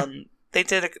 And they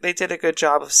did a good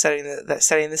job of setting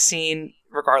the scene,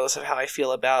 regardless of how I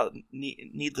feel about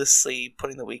needlessly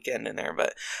putting The Weeknd in there.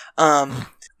 But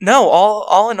no,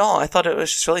 all in all, I thought it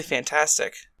was just really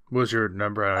fantastic. What was your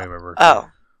number? I don't remember.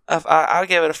 I would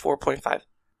give it a 4.5.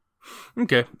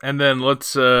 Okay, and then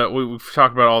let's we've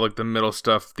talked about all the middle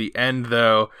stuff. The end,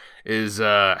 though, is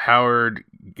Howard.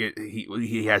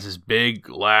 He has his big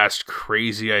last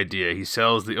crazy idea. He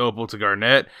sells the opal to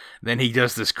Garnett. Then he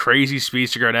does this crazy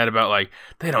speech to Garnett about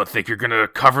they don't think you're gonna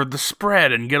cover the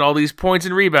spread and get all these points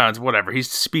and rebounds. Whatever.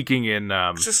 He's speaking in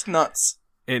just nuts.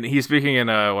 And he's speaking in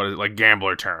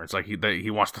gambler terms.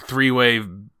 He wants the 3-way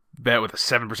bet with a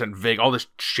 7% vig, all this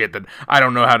shit that I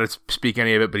don't know how to speak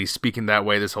any of it, but he's speaking that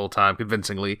way this whole time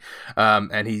convincingly.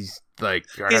 And he's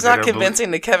he's not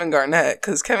convincing to Kevin Garnett,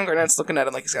 because Kevin Garnett's looking at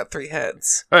him like he's got 3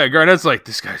 heads. Garnett's like,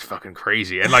 this guy's fucking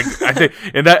crazy. And I think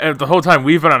and the whole time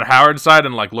we've been on Howard's side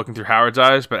and looking through Howard's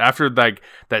eyes, but after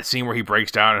that scene where he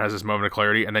breaks down and has this moment of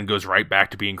clarity and then goes right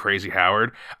back to being crazy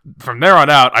Howard, from there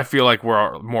on out, I feel like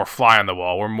we're more fly on the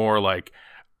wall. We're more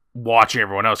watching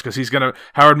everyone else, because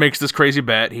Howard makes this crazy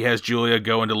bet. He has Julia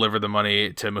go and deliver the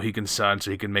money to Mohican's son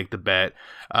so he can make the bet.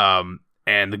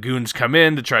 And the goons come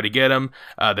in to try to get him.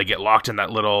 They get locked in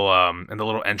that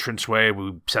little entranceway.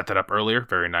 We set that up earlier.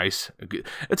 Very nice.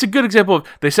 It's a good example of,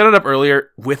 they set it up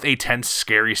earlier with a tense,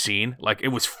 scary scene. It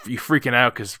was you freaking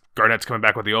out because Garnett's coming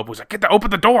back with the opal. He's like, open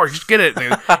the door, just get it.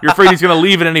 You're afraid he's going to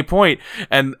leave at any point.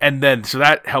 And then, so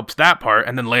that helps that part.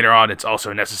 And then later on, it's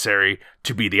also necessary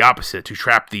to be the opposite, to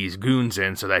trap these goons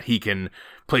in so that he can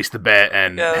place the bet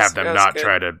and have them not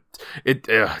try to.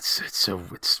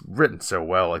 It's written so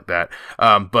well like that.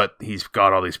 But he's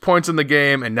got all these points in the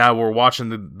game, and now we're watching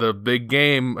the big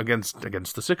game against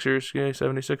the Sixers. Yay,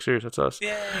 76ers, that's us.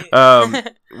 Yay.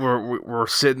 We're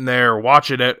sitting there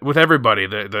watching it with everybody.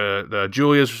 The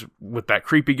Julia's with that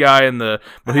creepy guy and the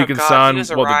Mohican son. He was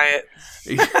a riot.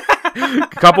 A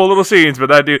couple of little scenes, but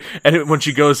that dude, and when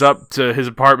she goes up to his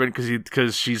apartment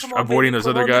because she's avoiding those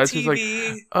other guys, he's like,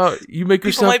 you make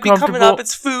yourself comfortable. People might be coming up,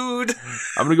 it's food.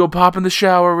 I'm gonna go pop in the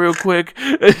shower real quick.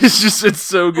 It's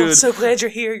so good. I'm so glad you're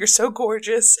here. You're so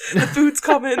gorgeous. The food's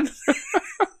coming.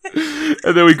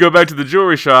 And then we go back to the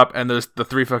jewelry shop, and the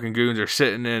 3 fucking goons are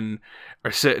sitting in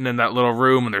that little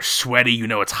room, and they're sweaty.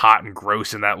 It's hot and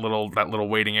gross in that little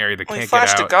waiting area. They can't get out.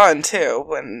 He flashed a gun too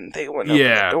when they wouldn't open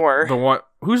the door.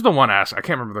 Who's the one ass? I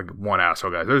can't remember the one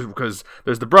asshole guy. There's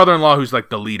the brother-in-law who's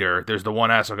the leader. There's the one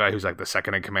asshole guy who's the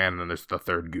second in command, and then there's the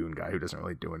third goon guy who doesn't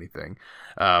really do anything.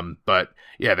 But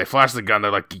yeah, they flash the gun.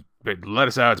 They're like, let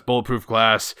us out. It's bulletproof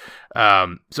glass.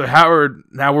 So Howard,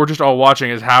 now we're just all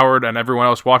watching as Howard and everyone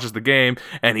else watches the game,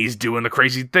 and he's doing the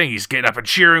crazy thing. He's getting up and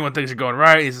cheering when things are going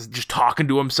right. He's just talking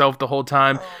to himself the whole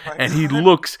time. And he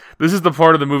looks, this is the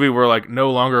part of the movie where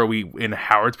no longer are we in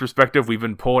Howard's perspective. We've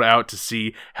been pulled out to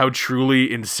see how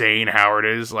truly insane Howard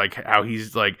is. How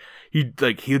he's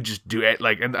he'll just do it.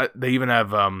 And they even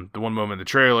have the one moment in the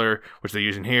trailer, which they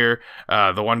use in here.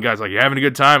 The one guy's like, "You having a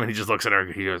good time?" And he just looks at her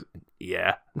and he goes,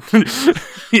 "Yeah."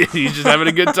 He's just having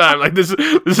a good time. This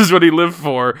is what he lived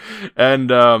for.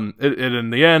 And in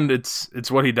the end,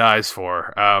 it's what he dies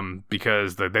for.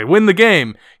 Because they win the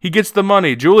game. He gets the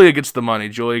money. Julia gets the money.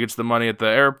 At the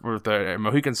airport. The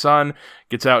Mohican son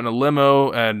gets out in a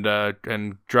limo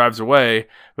and drives away.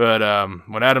 But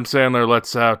when Adam Sandler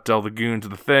lets out all the goons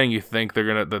of the thing, you think they're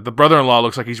gonna. The brother-in-law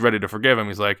looks like he's ready to forgive him.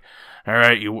 He's like, "All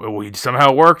right, we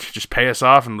somehow worked. Just pay us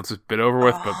off and let's just get over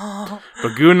with."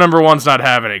 But goon number one's not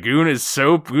having it. Goon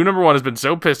number one has been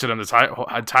so pissed at him this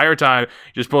entire time.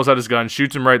 He just pulls out his gun,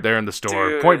 shoots him right there in the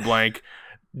store, point blank.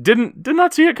 Did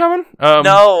not see it coming.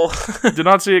 No, did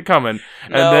not see it coming.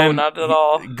 And no, then not at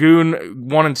all. Goon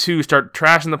 1 and 2 start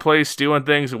trashing the place, stealing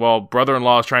things, while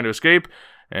brother-in-law is trying to escape.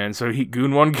 And so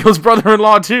Goon 1 kills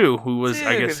brother-in-law 2, who was,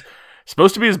 I guess,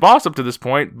 supposed to be his boss up to this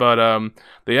point, but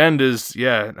the end is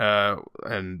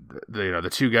and the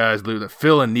two guys,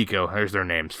 Phil and Nico. There's their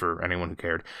names for anyone who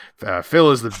cared.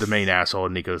 Phil is the main asshole,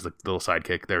 and Nico's the little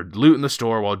sidekick. They're looting the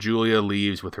store while Julia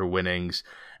leaves with her winnings,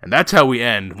 and that's how we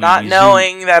end. Not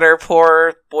knowing that her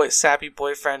poor sappy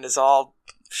boyfriend is all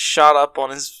shot up on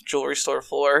his jewelry store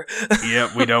floor.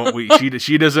 Yep, we don't.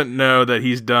 She doesn't know that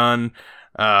he's done.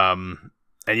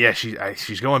 And yeah,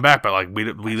 she's going back, but like we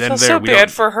then there. I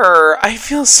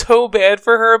feel so bad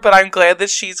for her, but I'm glad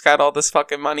that she's got all this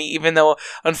fucking money, even though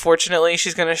unfortunately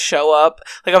she's gonna show up.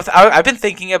 Like I've been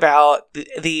thinking about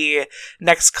the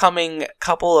next coming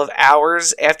couple of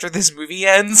hours after this movie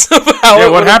ends.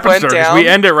 What happens to her? We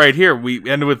end it right here. We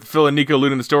end with Phil and Nico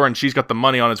looting the store, and she's got the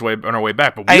money on her way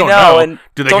back. But we don't know. And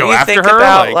do they go after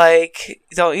her?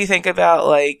 Don't you think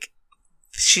about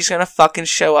she's gonna fucking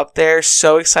show up there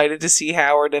so excited to see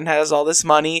Howard and has all this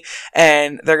money,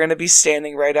 and they're gonna be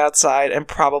standing right outside and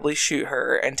probably shoot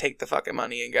her and take the fucking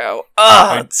money and go,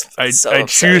 I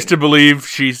choose to believe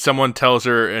someone tells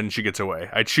her and she gets away.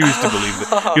 I choose to believe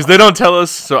that, because they don't tell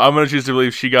us, so I'm gonna choose to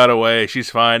believe she got away. She's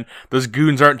fine. Those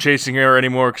goons aren't chasing her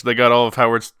anymore because they got all of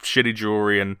Howard's shitty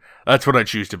jewelry, and that's what I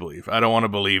choose to believe. I don't want to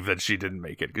believe that she didn't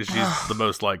make it because she's the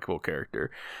most likable character.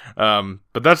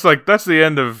 But that's the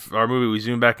end of our movie. We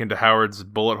zoom back into Howard's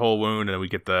bullet hole wound, and we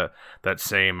get that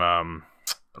same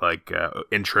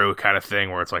intro kind of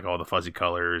thing where it's like all the fuzzy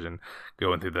colors and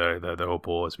going through the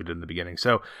opal as we did in the beginning.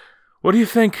 So, what do you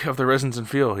think of the resonance and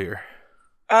feel here?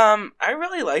 I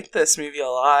really like this movie a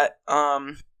lot.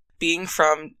 Being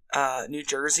from New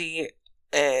Jersey,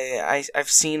 I've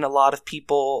seen a lot of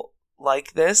people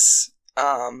like this.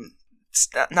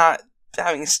 Not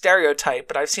having a stereotype,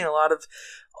 but I've seen a lot of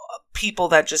people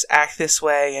that just act this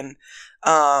way and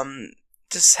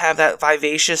just have that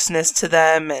vivaciousness to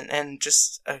them and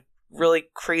just a really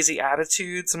crazy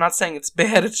attitude. So I'm not saying it's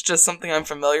bad, it's just something I'm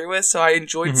familiar with, so I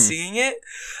enjoyed seeing it.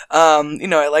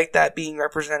 I like that being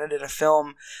represented in a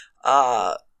film,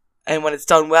 and when it's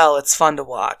done well, it's fun to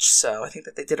watch. So I think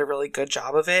that they did a really good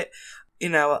job of it.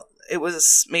 It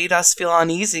was made us feel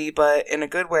uneasy, but in a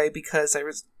good way, because I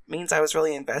was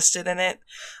really invested in it.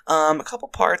 A couple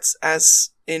parts, as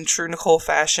in true Nicole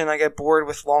fashion, I get bored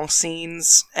with long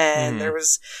scenes, and there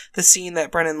was the scene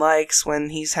that Brennan likes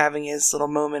when he's having his little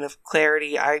moment of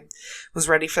clarity. I was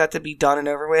ready for that to be done and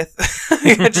over with.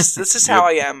 This is how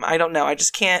I am. I don't know. I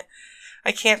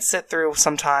can't sit through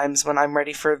sometimes when I'm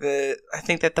ready for I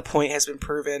think that the point has been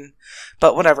proven.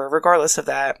 But whatever, regardless of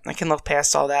that, I can look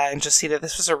past all that and just see that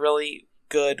this was a really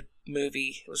good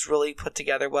movie. It was really put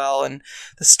together well, and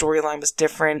the storyline was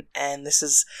different, and this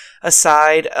is a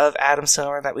side of Adam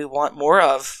Sandler that we want more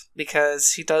of,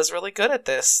 because he does really good at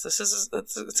this.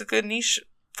 It's a good niche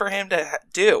for him to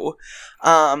do.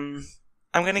 I'm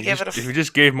going to give it If you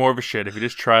just gave more of a shit, if you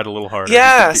just tried a little harder.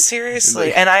 Yeah,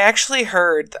 seriously. And I actually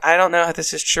heard, I don't know if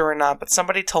this is true or not, but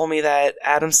somebody told me that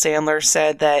Adam Sandler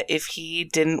said that if he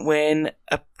didn't win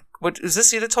is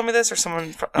this you that told me this, or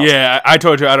someone else? Yeah, I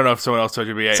told you. I don't know if someone else told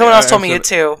you, but yeah. Someone else told me it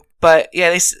too. But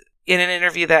yeah, in an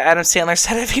interview that Adam Sandler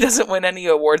said if he doesn't win any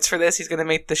awards for this, he's going to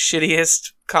make the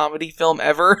shittiest comedy film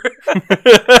ever.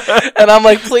 And I'm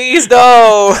like, please,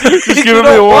 no. Just give him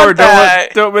the award.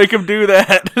 Don't make him do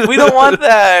that. We don't want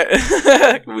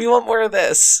that. We want more of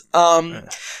this.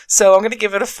 So I'm going to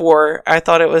give it a 4. I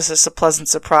thought it was just a pleasant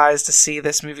surprise to see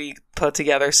this movie put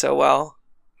together so well.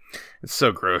 It's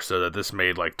so gross, though, that this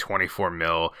made like 24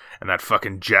 mil, and that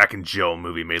fucking Jack and Jill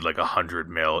movie made like 100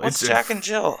 mil. What's Jack and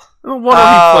Jill? The one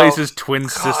where he plays his twin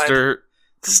sister.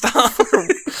 Stop.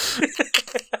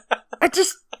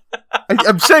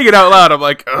 I'm saying it out loud. I'm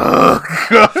like, oh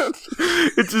god.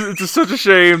 It's just such a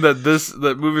shame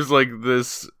that movies like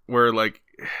this, where like,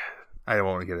 I don't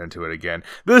want to get into it again.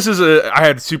 I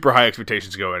had super high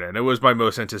expectations going in. It was my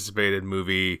most anticipated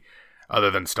movie, other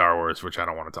than Star Wars, which I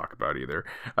don't want to talk about either.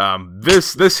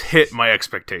 This hit my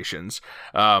expectations.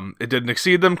 It didn't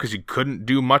exceed them, because you couldn't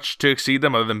do much to exceed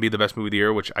them other than be the best movie of the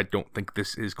year, which I don't think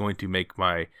this is going to make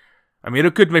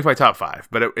it could make my top 5,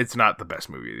 but it's not the best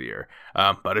movie of the year.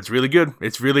 But it's really good.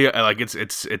 It's really,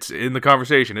 it's in the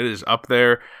conversation. It is up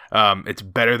there. It's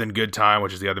better than Good Time,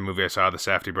 which is the other movie I saw, the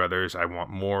Safdie brothers. I want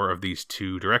more of these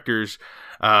two directors.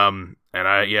 And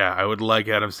I would like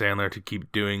Adam Sandler to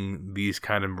keep doing these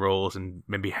kind of roles and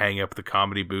maybe hang up the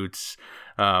comedy boots,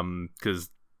 because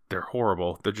they're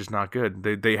horrible. They're just not good.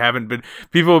 They haven't been.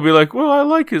 People will be like, well, I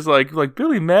like his like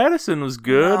Billy Madison was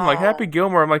good, and like Happy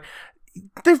Gilmore. I'm like,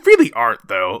 they really aren't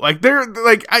though. Like they're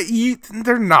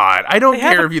not. I don't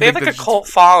care if you think they have like a cult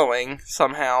following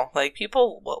somehow. Like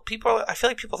people. I feel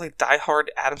like people like diehard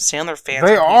Adam Sandler fans.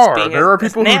 They are. There are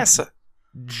people NASA.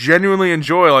 genuinely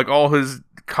enjoy like all his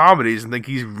comedies and think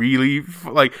he's really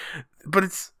like, but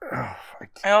it's.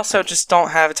 I also just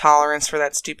don't have a tolerance for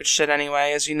that stupid shit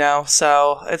anyway, as you know.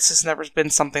 So it's just never been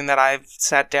something that I've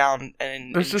sat down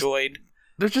and enjoyed.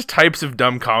 There's just types of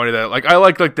dumb comedy that like I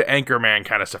like the Anchorman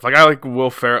kind of stuff. Like I like Will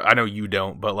Ferrell. I know you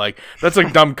don't, but like that's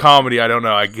like dumb comedy. I don't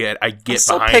know. I get I'm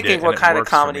still behind picking it. What kind of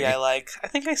comedy I like. I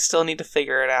think I still need to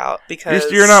figure it out because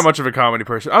you're not much of a comedy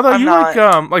person. Although you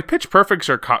like Pitch Perfects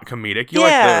are comedic. You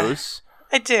like those?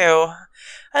 I do.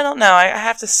 I don't know. I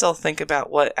have to still think about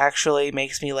what actually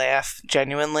makes me laugh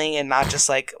genuinely and not just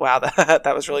like, wow,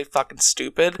 that was really fucking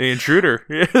stupid. The Intruder.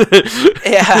 Yeah.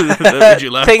 Did you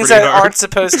laugh Things that hard? aren't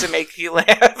supposed to make you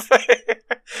laugh.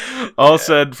 All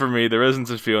said for me, the Residence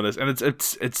is feeling this. And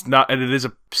it's not, and it is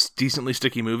a decently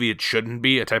sticky movie. It shouldn't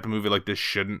be. A type of movie like this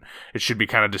shouldn't. It should be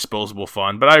kind of disposable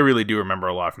fun. But I really do remember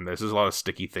a lot from this. There's a lot of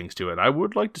sticky things to it. And I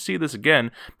would like to see this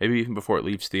again, maybe even before it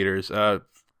leaves theaters.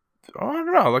 I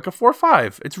don't know, like a 4 or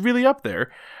 5. It's really up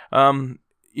there.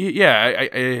 Yeah,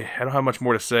 I don't have much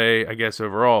more to say, I guess,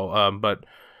 overall. But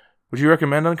would you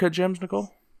recommend Uncut Gems,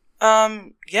 Nicole?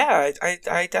 Yeah,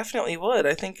 I definitely would.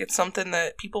 I think it's something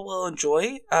that people will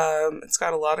enjoy. It's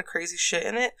got a lot of crazy shit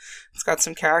in it. It's got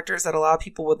some characters that a lot of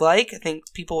people would like. I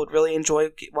think people would really enjoy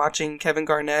watching Kevin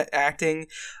Garnett acting.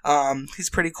 He's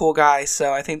a pretty cool guy,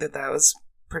 so I think that was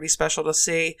pretty special to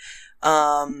see.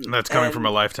 That's coming from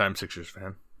a lifetime Sixers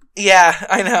fan. Yeah,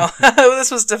 I know.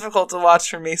 This was difficult to watch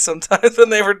for me sometimes when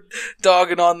they were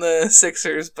dogging on the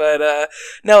Sixers, but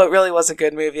no, it really was a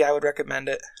good movie. I would recommend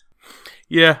it.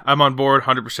 Yeah, I'm on board,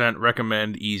 100%.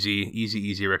 Recommend,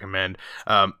 easy recommend.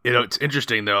 It's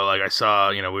interesting though. Like I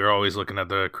saw, we were always looking at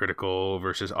the critical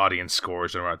versus audience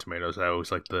scores on Rotten Tomatoes. I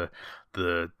always like the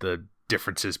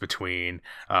differences between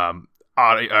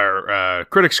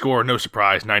critic score. No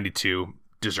surprise, 92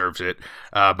 deserves it.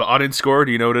 But audience score,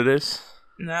 do you know what it is?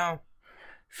 No.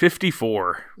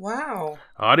 54. Wow.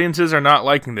 Audiences are not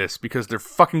liking this because they're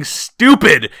fucking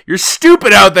stupid. You're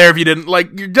stupid out there if you didn't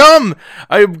like. You're dumb.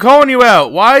 I'm calling you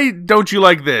out. Why don't you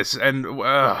like this? And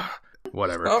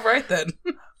whatever. All right then.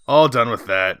 All done with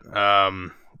that.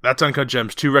 That's Uncut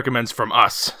Gems 2 recommends from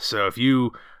us. So if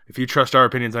you trust our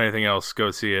opinions on anything else, go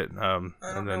see it. I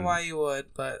don't know why you would,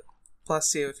 but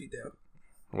bless you if you do.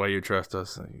 Why you trust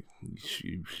us?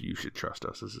 You should trust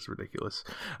us. This is ridiculous.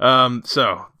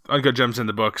 So, Uncut Gems in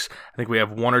the books. I think we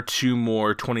have 1 or 2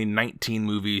 more 2019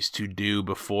 movies to do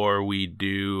before we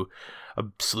do a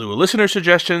slew of listener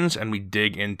suggestions and we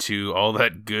dig into all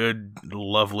that good,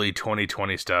 lovely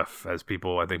 2020 stuff. As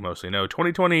people, I think, mostly know,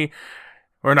 2020...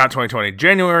 Or not 2020,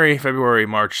 January, February,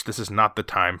 March, this is not the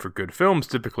time for good films.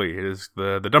 Typically, it is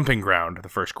the dumping ground, the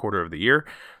first quarter of the year.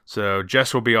 So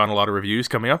Jess will be on a lot of reviews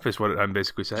coming up, is what I'm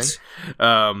basically saying.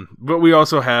 But we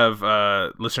also have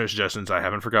listener suggestions I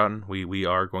haven't forgotten. We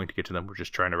are going to get to them. We're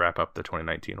just trying to wrap up the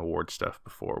 2019 award stuff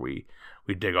before we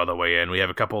dig all the way in. We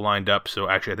have a couple lined up, so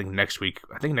actually I think next week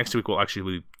will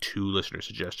actually be 2 listener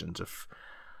suggestions if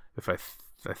I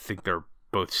think they're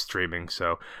both streaming.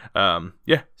 So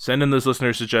send in those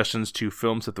listener suggestions to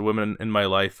Films With the Women in My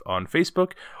Life on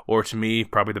Facebook, or to me,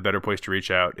 probably the better place to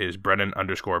reach out is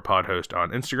Brennan_podhost on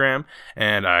Instagram.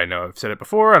 And I know I've said it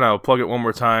before and I'll plug it one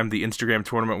more time. The Instagram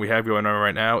tournament we have going on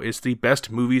right now is the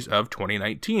best movies of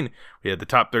 2019. We had the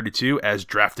top 32 as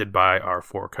drafted by our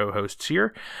 4 co-hosts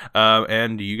here.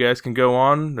 And you guys can go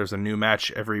on. There's a new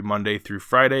match every Monday through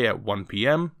Friday at 1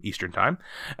 p.m. Eastern Time.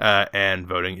 And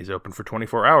voting is open for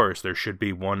 24 hours. There should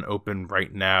be one open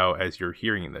right now as you're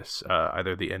hearing this.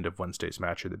 Either the end of Wednesday's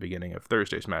match or the beginning of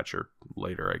Thursday's match, or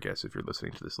later, I guess, if you're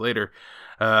listening to this later.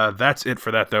 That's it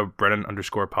for that, though.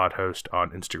 Brennan_podhost on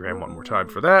Instagram one more time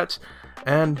for that.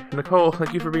 And Nicole,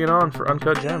 thank you for being on for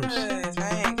Uncut Gems.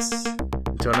 Thanks.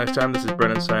 Until next time, this is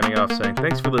Brennan signing off, saying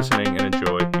thanks for listening and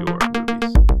enjoy your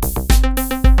movies.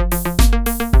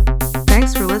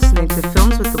 Thanks for listening to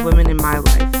Films With the Women in My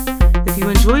Life. If you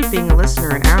enjoyed being a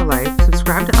listener in our life,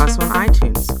 subscribe to us on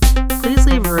iTunes. Please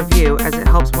leave a review as it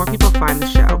helps more people find the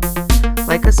show.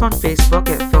 Like us on Facebook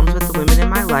at Films With the Women in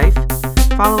My Life.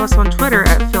 Follow us on Twitter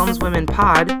at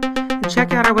FilmsWomenPod. And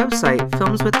check out our website,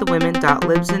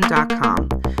 filmswiththewomen.libsyn.com.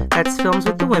 That's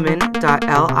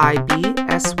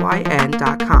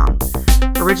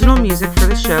filmswiththewomen.libsyn.com. Original music for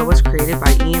the show was created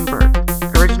by Ian Burke.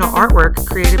 Original artwork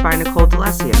created by Nicole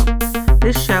D'Alessio.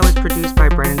 This show is produced by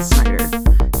Brennan Snyder.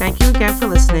 Thank you again for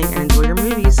listening and enjoy your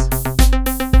movies.